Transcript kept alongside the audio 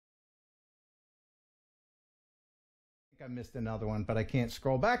I missed another one, but I can't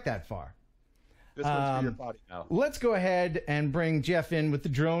scroll back that far. This one's for your body now. Let's go ahead and bring Jeff in with the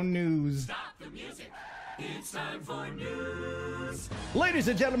drone news. Stop the music. It's time for news. Ladies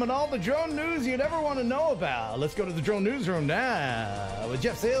and gentlemen, all the drone news you'd ever want to know about. Let's go to the drone newsroom now with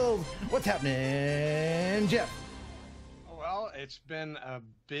Jeff Sills. What's happening, Jeff? Well, it's been a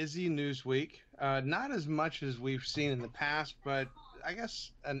busy news week. Not as much as we've seen in the past, but I guess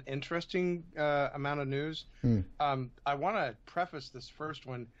an interesting amount of news. I want to preface this first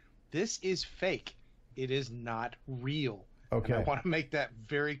one. This is fake. It is not real. Okay. And I want to make that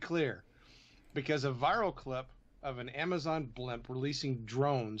very clear because a viral clip of an Amazon blimp releasing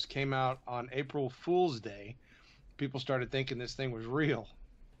drones came out on April Fool's Day. People started thinking this thing was real.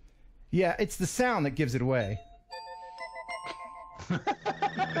 Yeah, it's the sound that gives it away.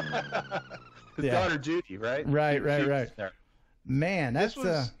 His daughter Judy, right? Right. Man, that's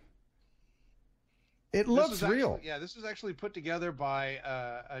it looks real. This was actually put together by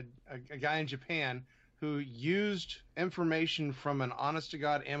a guy in Japan who used information from an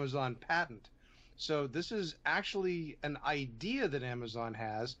honest-to-God Amazon patent. So this is actually an idea that Amazon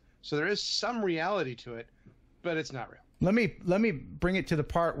has. So there is some reality to it, but it's not real. Let me bring it to the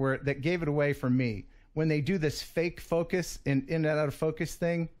part where that gave it away for me. When they do this fake focus in and out of focus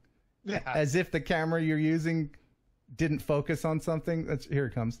thing, as if the camera you're using didn't focus on something. Here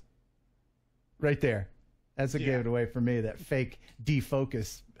it comes. Right there. That's what gave it away for me, that fake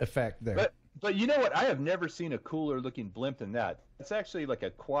defocus effect there. But you know what? I have never seen a cooler looking blimp than that. It's actually like a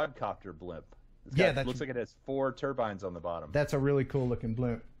quadcopter blimp. It looks like it has 4 turbines on the bottom. That's a really cool looking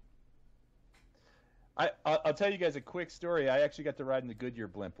blimp. I'll tell you guys a quick story. I actually got to ride in the Goodyear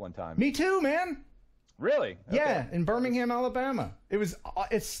blimp one time. Me too, man. Really? Okay. Yeah, in Birmingham, Alabama. It was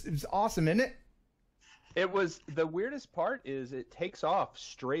awesome, isn't it? It was, the weirdest part is it takes off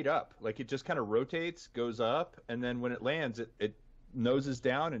straight up. Like it just kind of rotates, goes up, and then when it lands, it noses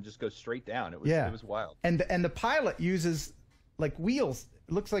down and just goes straight down. It was wild. And the pilot uses like wheels.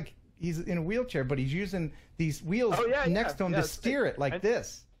 It looks like he's in a wheelchair, but he's using these wheels next to him to steer it like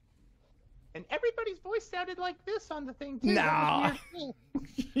this. And everybody's voice sounded like this on the thing too. No,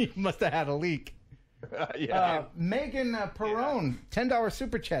 he must have had a leak. Megan Perone, $10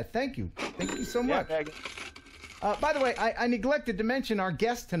 super chat. Thank you so much. By the way, I neglected to mention our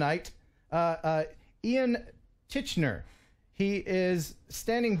guest tonight, Ian Titchener. He is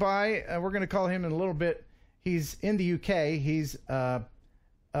standing by. We're going to call him in a little bit. He's in the UK. He's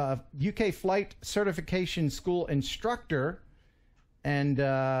UK Flight Certification School instructor, and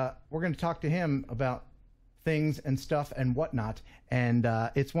we're going to talk to him about things and stuff and whatnot. And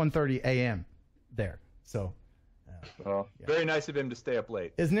it's 1:30 a.m. there. So very nice of him to stay up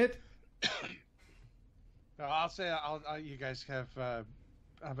late, isn't it? I'll say you guys have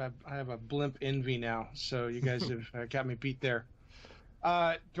I have a blimp envy now, so you guys have got me beat there.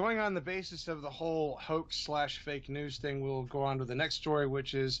 Going on the basis of the whole hoax/fake news thing, we'll go on to the next story,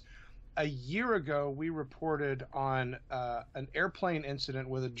 which is a year ago we reported on an airplane incident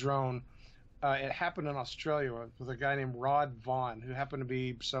with a drone. It happened in Australia with a guy named Rod Vaughn, who happened to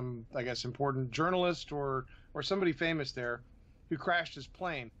be some, I guess, important journalist or somebody famous there, who crashed his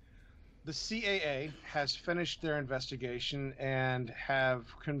plane. The CAA has finished their investigation and have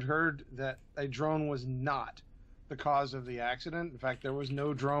concurred that a drone was not the cause of the accident. In fact, there was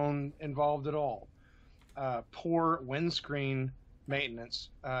no drone involved at all. Poor windscreen maintenance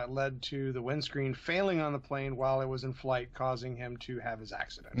led to the windscreen failing on the plane while it was in flight, causing him to have his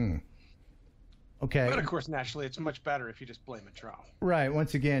accident. Okay. But of course, naturally, it's much better if you just blame a drone. Right.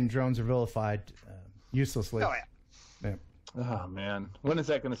 Once again, drones are vilified uselessly. Oh, yeah. Oh, man. When is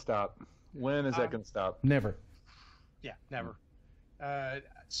that going to stop? When is that going to stop? Never. Yeah, never.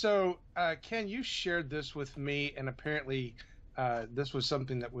 So, Ken, you shared this with me, and apparently this was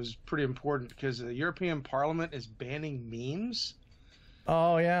something that was pretty important because the European Parliament is banning memes.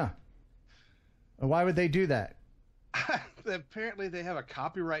 Oh, yeah. Why would they do that? Apparently they have a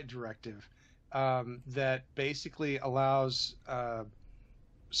copyright directive that basically allows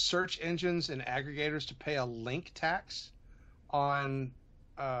search engines and aggregators to pay a link tax on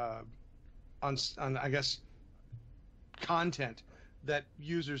I guess content that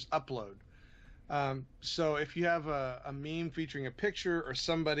users upload. So if you have a meme featuring a picture or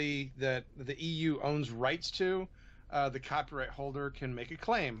somebody that the EU owns rights to, the copyright holder can make a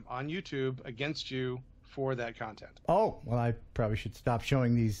claim on YouTube against you for that content. Oh, well, I probably should stop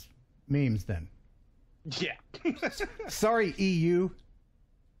showing these memes then. Yeah. Sorry, EU.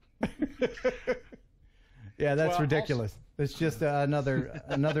 Yeah, that's ridiculous. It's just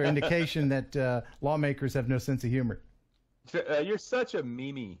another indication that lawmakers have no sense of humor. You're such a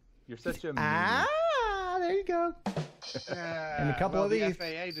meme. You're such a meme. Ah, there you go. And a couple of these. The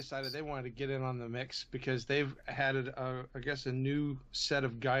FAA decided they wanted to get in on the mix because they've had, I guess, a new set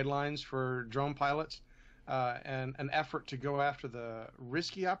of guidelines for drone pilots and an effort to go after the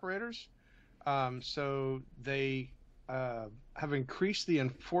risky operators. So they have increased the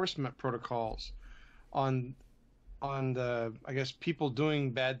enforcement protocols on the, I guess, people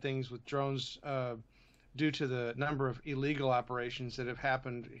doing bad things with drones due to the number of illegal operations that have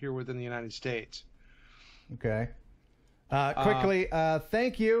happened here within the United States. Okay. Quickly,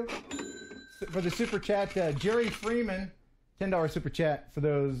 thank you for the super chat, Jerry Freeman, $10 super chat for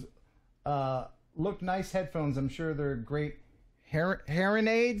those look nice headphones. I'm sure they're great.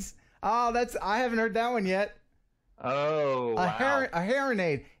 Heronades. Oh, I haven't heard that one yet. Oh, wow. A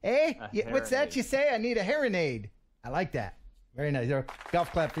Heronade. Eh? What's that you say? I need a Heronade. I like that. Very nice.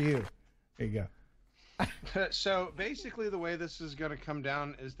 Golf clap for you. There you go. So basically the way this is going to come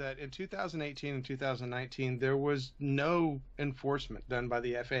down is that in 2018 and 2019 there was no enforcement done by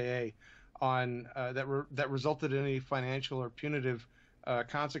the FAA on that resulted in any financial or punitive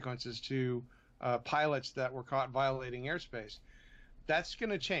consequences to pilots that were caught violating airspace. That's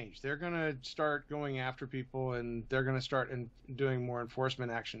going to change. They're going to start going after people, and they're going to start doing more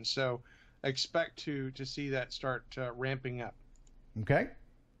enforcement actions. So expect to see that start ramping up. Okay.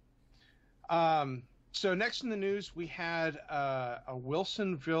 So next in the news, we had a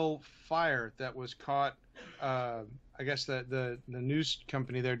Wilsonville fire that was caught. I guess the news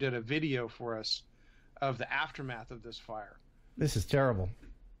company there did a video for us of the aftermath of this fire. This is terrible.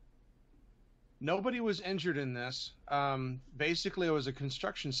 Nobody was injured in this. Basically, it was a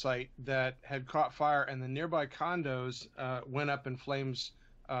construction site that had caught fire, and the nearby condos went up in flames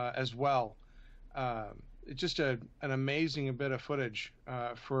as well. It's just an amazing bit of footage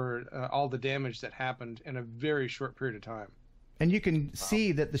for all the damage that happened in a very short period of time. And you can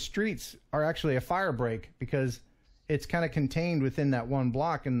see that the streets are actually a fire break because it's kind of contained within that one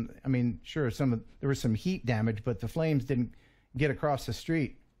block. And I mean, sure, there was some heat damage, but the flames didn't get across the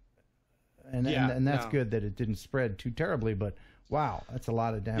street. And that's good that it didn't spread too terribly. But wow, that's a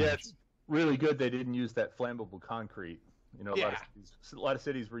lot of damage. Yeah, it's really good they didn't use that flammable concrete. You know, a lot of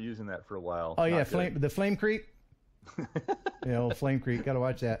cities were using that for a while. Oh, yeah, the Flamecrete? Yeah, old Flamecrete. Got to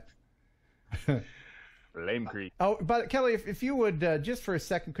watch that. Flamecrete. Oh, but Kelly, if you would, just for a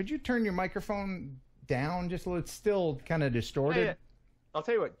second, could you turn your microphone down just a little? It's still kind of distorted. Yeah. I'll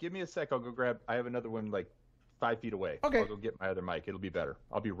tell you what. Give me a sec. I'll go grab. I have another one like 5 feet away. Okay. I'll go get my other mic. It'll be better.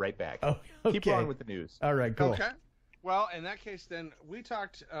 I'll be right back. Oh, okay. Keep on with the news. All right, cool. Okay. Well, in that case, then, we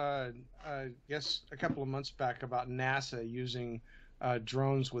talked, I guess, a couple of months back about NASA using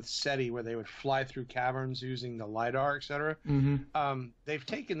drones with SETI, where they would fly through caverns using the LiDAR, et cetera. Mm-hmm. They've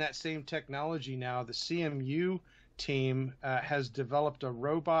taken that same technology now. The CMU team has developed a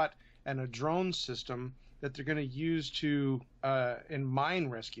robot and a drone system that they're going to use in mine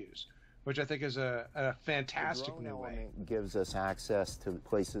rescues, which I think is a fantastic new way. Gives us access to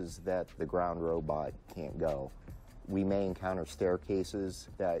places that the ground robot can't go. We may encounter staircases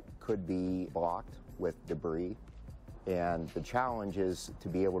that could be blocked with debris, and the challenge is to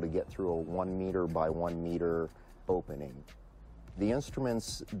be able to get through a 1 meter by 1 meter opening. The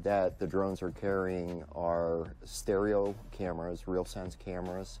instruments that the drones are carrying are stereo cameras, real-sense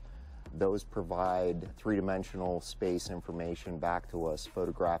cameras. Those provide three-dimensional space information back to us,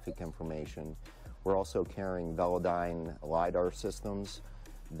 photographic information. We're also carrying Velodyne LiDAR systems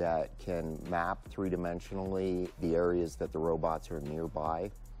that can map three-dimensionally the areas that the robots are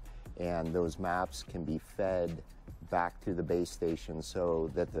nearby, and those maps can be fed back to the base station so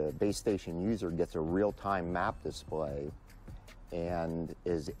that the base station user gets a real-time map display and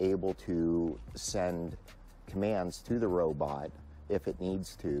is able to send commands to the robot if it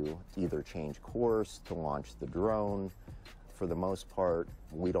needs to either change course, to launch the drone. For the most part,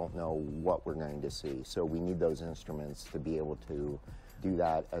 we don't know what we're going to see, so we need those instruments to be able to do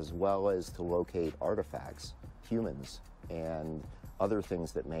that, as well as to locate artifacts, humans, and other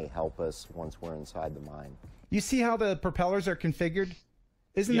things that may help us once we're inside the mine. You see how the propellers are configured?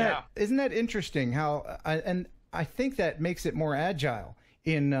 Isn't that interesting? How and I think that makes it more agile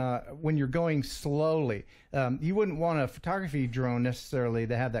in when you're going slowly. You wouldn't want a photography drone necessarily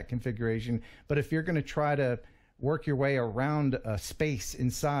to have that configuration, but if you're going to try to work your way around a space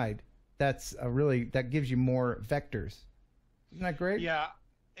inside, that gives you more vectors. Isn't that great? Yeah,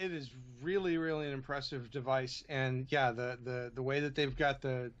 it is really, really an impressive device. And yeah, the way that they've got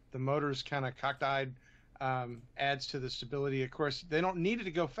the motors kind of cockeyed adds to the stability. Of course, they don't need it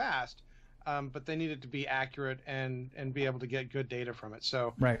to go fast, but they need it to be accurate and be able to get good data from it.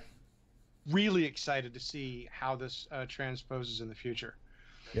 So right. Really excited to see how this transposes in the future.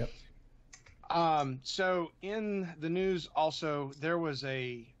 Yep. So in the news also, there was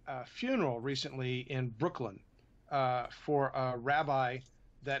a funeral recently in Brooklyn for a rabbi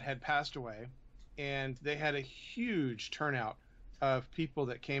that had passed away, and they had a huge turnout of people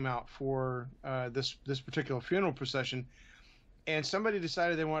that came out for this particular funeral procession. And somebody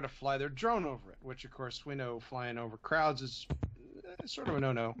decided they wanted to fly their drone over it, which, of course, we know flying over crowds is sort of a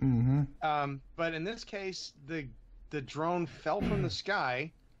no-no. Mm-hmm. But in this case, the drone fell from the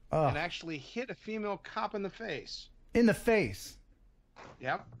sky and actually hit a female cop in the face. In the face?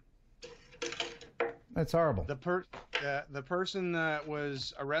 Yep. That's horrible. The person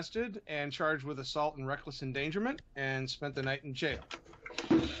was arrested and charged with assault and reckless endangerment and spent the night in jail.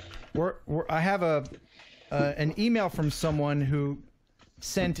 I have an email from someone who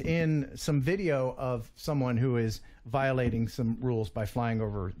sent in some video of someone who is violating some rules by flying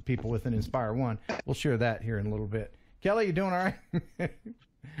over people with an Inspire 1. We'll share that here in a little bit. Kelly, you doing all right?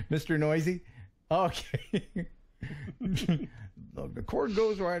 Mr. Noisy? Okay. Look, the cord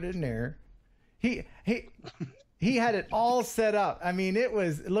goes right in there. He had it all set up. I mean, it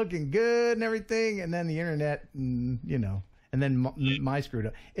was looking good and everything, and then the internet, and then my screwed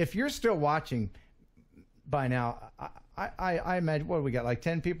up. If you're still watching by now, I imagine, what do we got, like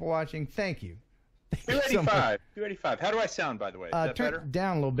 10 people watching? Thank you. 285. 285. How do I sound, by the way? Is that turn better?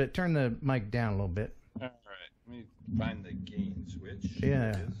 Down a little bit. Turn the mic down a little bit. All right. Let me find the gain switch.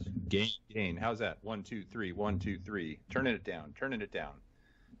 Yeah. Gain. How's that? 1, 2, 3. 1, 2, 3. Turning it down. Turning it down.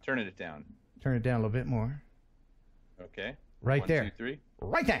 Turning it down. Turn it down a little bit more. Okay. Right 1, there. 2, 3.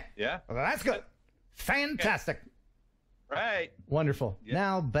 Right there. Yeah. Well, that's good. Fantastic. Okay. Right. Wonderful. Yeah.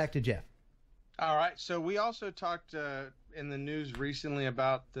 Now back to Jeff. All right. So we also talked in the news recently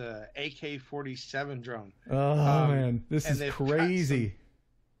about the AK-47 drone. Oh, man. This is crazy.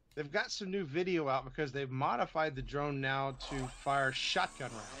 They've got some new video out because they've modified the drone now to fire shotgun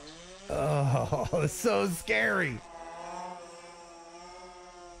rounds. Oh, it's so scary.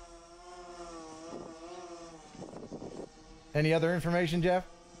 Any other information, Jeff?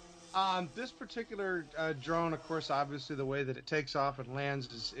 This particular drone, of course, obviously the way that it takes off and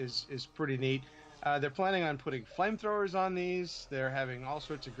lands is pretty neat. They're planning on putting flamethrowers on these. They're having all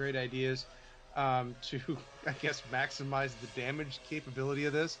sorts of great ideas to, I guess, maximize the damage capability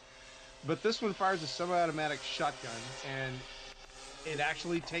of this. But this one fires a semi-automatic shotgun, and it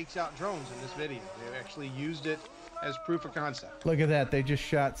actually takes out drones in this video. They actually used it as proof of concept. Look at that. They just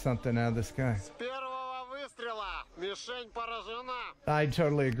shot something out of the sky. I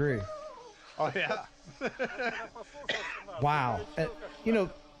totally agree. Oh, yeah. Wow.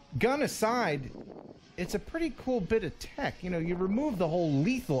 Gun aside, it's a pretty cool bit of tech. You remove the whole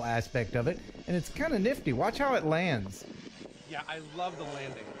lethal aspect of it, and it's kind of nifty. Watch how it lands. Yeah, I love the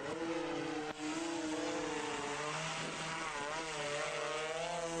landing.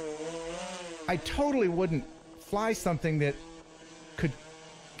 I totally wouldn't fly something that could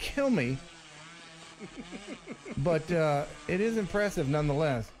kill me, but it is impressive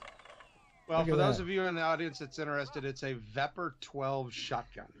nonetheless. Well, for those of you in the audience that's interested, it's a Vepr 12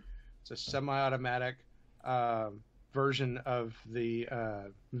 shotgun. It's a semi-automatic version of the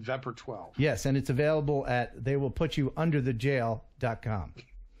Vepr 12. Yes, and it's available at theywillputyouunderthejail.com.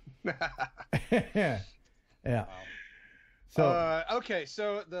 Yeah. Wow. So okay,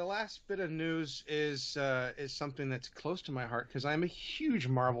 so the last bit of news is something that's close to my heart because I'm a huge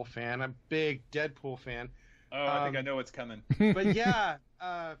Marvel fan. I'm a big Deadpool fan. Oh, I think I know what's coming. But yeah,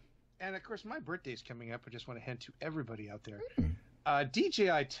 and of course my birthday's coming up. I just want to hint to everybody out there.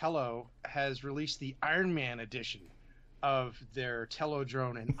 DJI Tello has released the Iron Man edition of their Tello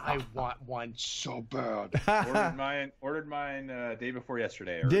drone, and I want one so bad. Ordered mine day before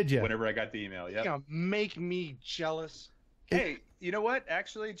yesterday. Or Did you? Whenever I got the email. Yeah. You're gonna make me jealous. Hey, you know what?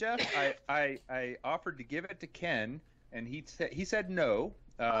 Actually, Jeff, I offered to give it to Ken, and he said no.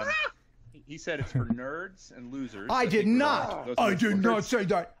 He said it's for nerds and losers. I did not. I did not say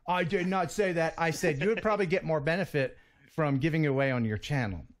that. I did not say that. I said you would probably get more benefit from giving it away on your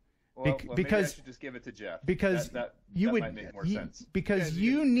channel. Well, maybe I should just give it to Jeff. Because that you would might make more sense. Because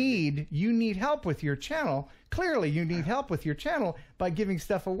you need help with your channel. Clearly, you need help with your channel by giving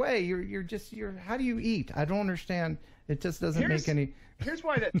stuff away. You're how do you eat? I don't understand. It just doesn't make any. Here's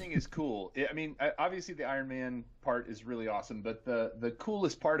why that thing is cool. I mean, obviously the Iron Man part is really awesome, but the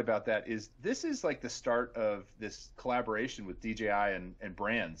coolest part about that is this is like the start of this collaboration with DJI and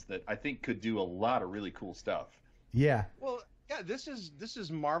brands that I think could do a lot of really cool stuff. Yeah. Well, yeah, this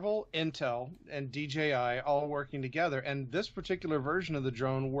is Marvel, Intel, and DJI all working together, and this particular version of the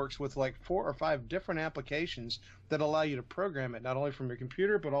drone works with like 4 or 5 different applications that allow you to program it not only from your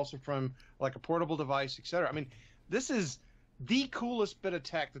computer but also from like a portable device, etc. I mean, this is the coolest bit of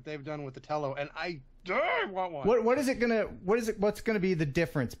tech that they've done with the Tello, and I want one. What's gonna be the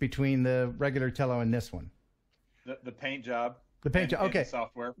difference between the regular Tello and this one? The paint job. The paint job. Okay.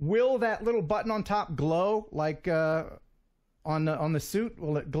 Software. Will that little button on top glow like on the suit?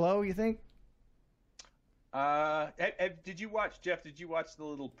 Will it glow, you think? Did you watch the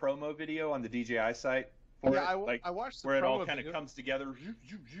little promo video on the DJI site? I watched the where promo it all kind video. of comes together.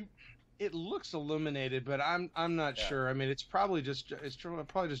 It looks illuminated, but I'm not sure. I mean, it's probably just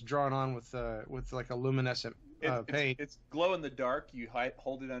drawn on with like a luminescent paint. It's glow in the dark. You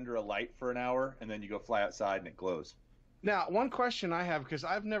hold it under a light for an hour, and then you go fly outside, and it glows. Now, one question I have, because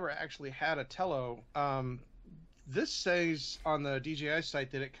I've never actually had a Tello. This says on the DJI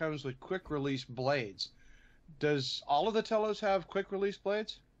site that it comes with quick release blades. Does all of the Tellos have quick release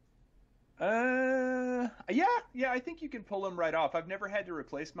blades? Yeah, I think you can pull them right off. I've never had to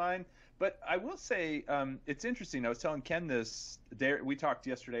replace mine, but I will say it's interesting. I was telling Ken this. We talked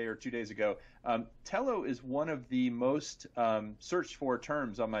yesterday or 2 days ago. Tello is one of the most searched for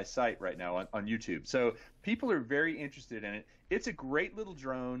terms on my site right now on YouTube. So people are very interested in it. It's a great little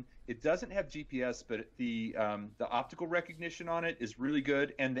drone. It doesn't have GPS, but the optical recognition on it is really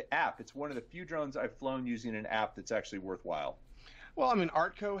good. And the app, it's one of the few drones I've flown using an app that's actually worthwhile. Well, I mean,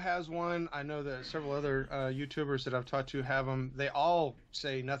 Artco has one. I know that several other YouTubers that I've talked to have them. They all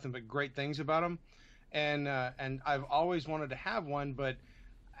say nothing but great things about them. And I've always wanted to have one, but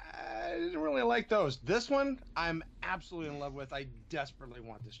I didn't really like those. This one, I'm absolutely in love with. I desperately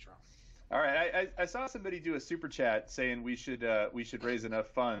want this drone. All right, I saw somebody do a super chat saying we should raise enough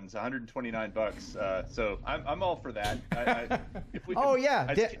funds, $129. So I'm all for that.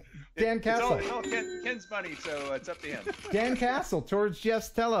 Dan Castle. It's all Ken's money, so it's up to him. Dan Castle towards Jeff's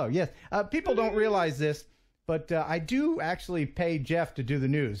Tello. Yes, people don't realize this, but I do actually pay Jeff to do the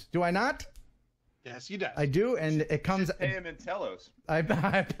news. Do I not? Yes, he does. I do, and it comes. You pay him in Tellos. I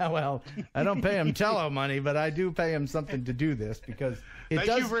don't pay him Tello money, but I do pay him something to do this because Thank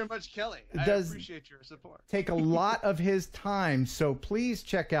you very much, Kelly. I appreciate your support. Take a lot of his time, so please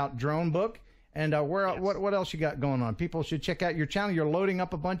check out Drone Book. And what else you got going on? People should check out your channel. You're loading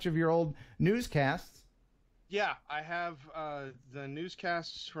up a bunch of your old newscasts. Yeah, I have the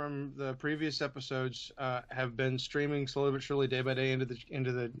newscasts from the previous episodes have been streaming slowly but surely, day by day, into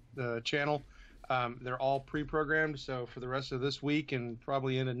the channel. They're all pre-programmed, so for the rest of this week and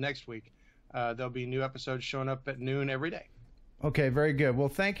probably into next week, there'll be new episodes showing up at noon every day. Okay, very good. Well,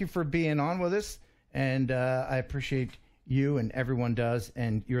 thank you for being on with us, and I appreciate you, and everyone does,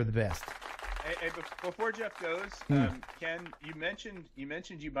 and you're the best. Hey, before Jeff goes, Ken, you mentioned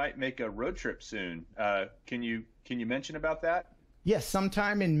you might make a road trip soon. Can you mention about that? Yes,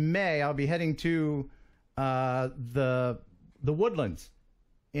 sometime in May, I'll be heading to the Woodlands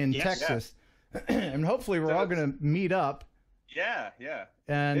in Texas. And hopefully we're all going to meet up. Yeah.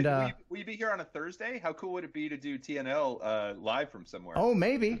 And will you be here on a Thursday? How cool would it be to do TNL live from somewhere? Oh,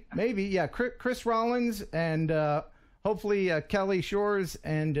 maybe. Yeah, Chris Rollins and hopefully Kelly Shores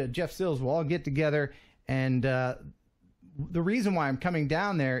and Jeff Sills will all get together. And the reason why I'm coming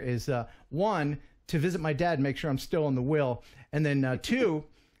down there is, one, to visit my dad and make sure I'm still in the will. And then two,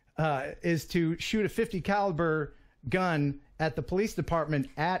 is to shoot a .50 caliber gun at the police department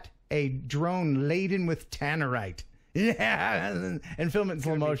at a drone laden with tannerite. Yeah, and film it in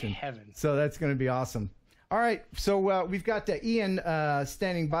slow motion. So that's going to be awesome. All right, so we've got Ian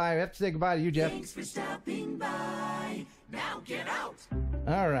standing by. I have to say goodbye to you, Jeff. Thanks for stopping by. Now get out.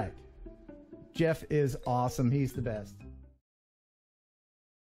 All right. Jeff is awesome. He's the best.